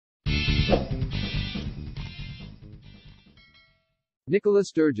Nicola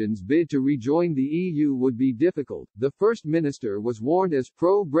Sturgeon's bid to rejoin the EU would be difficult. The First Minister was warned as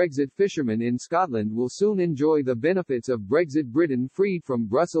pro-Brexit fishermen in Scotland will soon enjoy the benefits of Brexit Britain freed from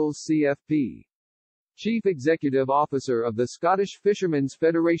Brussels CFP. Chief Executive Officer of the Scottish Fishermen's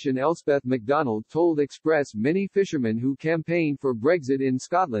Federation Elspeth MacDonald told Express many fishermen who campaigned for Brexit in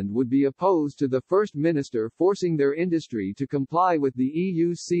Scotland would be opposed to the First Minister forcing their industry to comply with the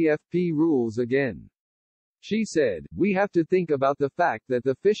EU CFP rules again. She said, "We have to think about the fact that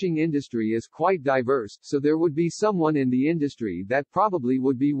the fishing industry is quite diverse, so there would be someone in the industry that probably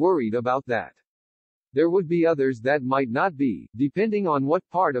would be worried about that. There would be others that might not be, depending on what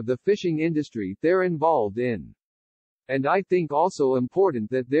part of the fishing industry they're involved in. And I think also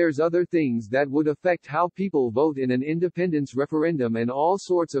important that there's other things that would affect how people vote in an independence referendum and all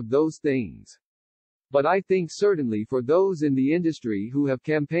sorts of those things. But I think certainly for those in the industry who have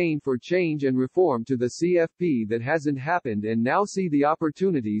campaigned for change and reform to the CFP that hasn't happened and now see the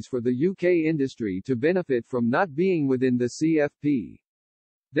opportunities for the UK industry to benefit from not being within the CFP.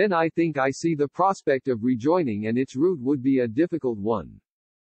 Then I think I see the prospect of rejoining and its route would be a difficult one."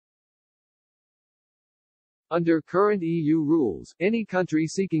 Under current EU rules, any country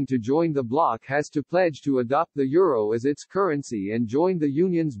seeking to join the bloc has to pledge to adopt the euro as its currency and join the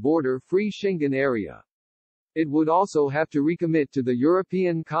Union's border-free Schengen area. It would also have to recommit to the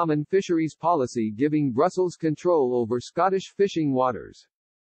European Common Fisheries Policy, giving Brussels control over Scottish fishing waters.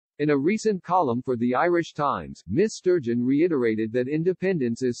 In a recent column for the Irish Times, Ms. Sturgeon reiterated that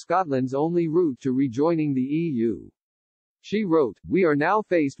independence is Scotland's only route to rejoining the EU. She wrote, "We are now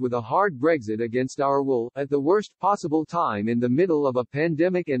faced with a hard Brexit against our will, at the worst possible time in the middle of a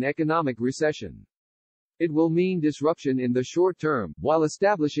pandemic and economic recession. It will mean disruption in the short term, while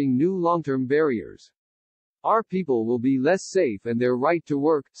establishing new long-term barriers. Our people will be less safe and their right to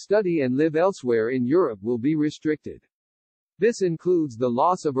work, study and live elsewhere in Europe will be restricted. This includes the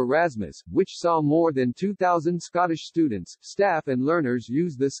loss of Erasmus, which saw more than 2,000 Scottish students, staff and learners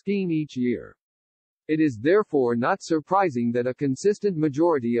use the scheme each year. It is therefore not surprising that a consistent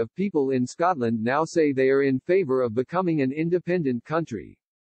majority of people in Scotland now say they are in favour of becoming an independent country.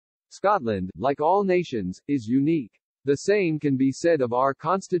 Scotland, like all nations, is unique. The same can be said of our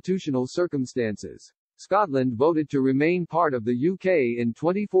constitutional circumstances. Scotland voted to remain part of the UK in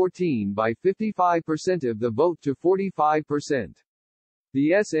 2014 by 55% of the vote to 45%.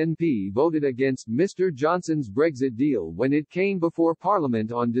 The SNP voted against Mr. Johnson's Brexit deal when it came before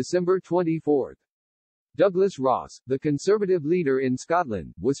Parliament on December 24. Douglas Ross, the Conservative leader in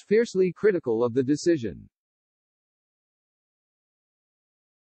Scotland, was fiercely critical of the decision.